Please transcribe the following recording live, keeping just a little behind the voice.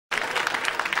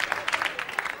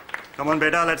Come on,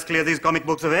 beta, let's clear these comic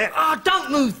books away. Oh,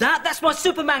 don't move that. That's my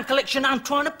Superman collection. I'm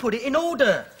trying to put it in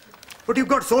order. But you've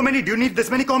got so many. Do you need this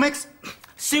many comics?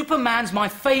 Superman's my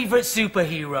favourite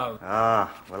superhero.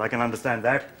 Ah, well, I can understand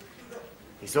that.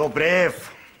 He's so brave,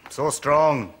 so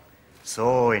strong,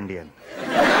 so Indian.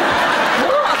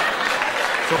 What?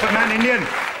 Superman Indian.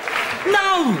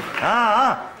 No!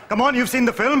 Come on, you've seen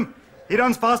the film. He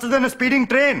runs faster than a speeding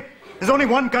train. There's only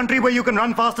one country where you can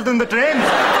run faster than the trains.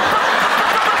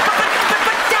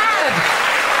 But Dad!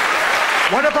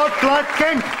 What about Clark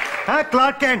Kent?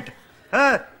 Clark Kent.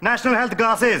 National health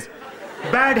glasses.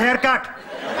 Bad haircut.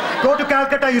 Go to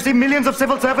Calcutta, you see millions of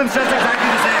civil servants dressed exactly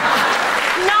the same.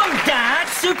 No, Dad!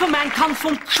 Superman comes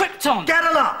from Krypton.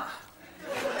 Kerala.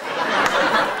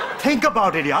 Think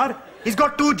about it, yaar. He's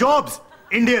got 2 jobs.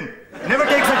 Indian. Never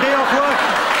takes a day off work.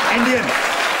 Indian.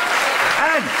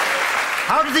 And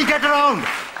how does he get around?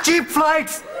 Cheap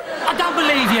flights. I don't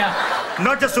believe you.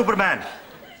 Not just Superman.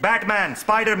 Batman,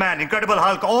 Spider-Man, Incredible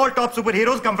Hulk, all top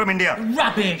superheroes come from India.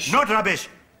 Rubbish. Not rubbish.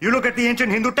 You look at the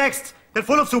ancient Hindu texts, they're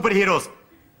full of superheroes.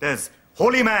 There's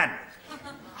Holy Man,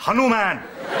 Hanuman,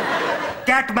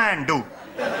 Catmandu.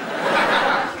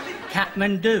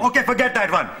 Kathmandu. Okay, forget that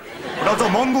one. But also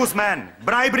Mongoose Man,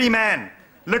 Bribery Man,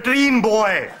 Latrine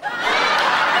Boy.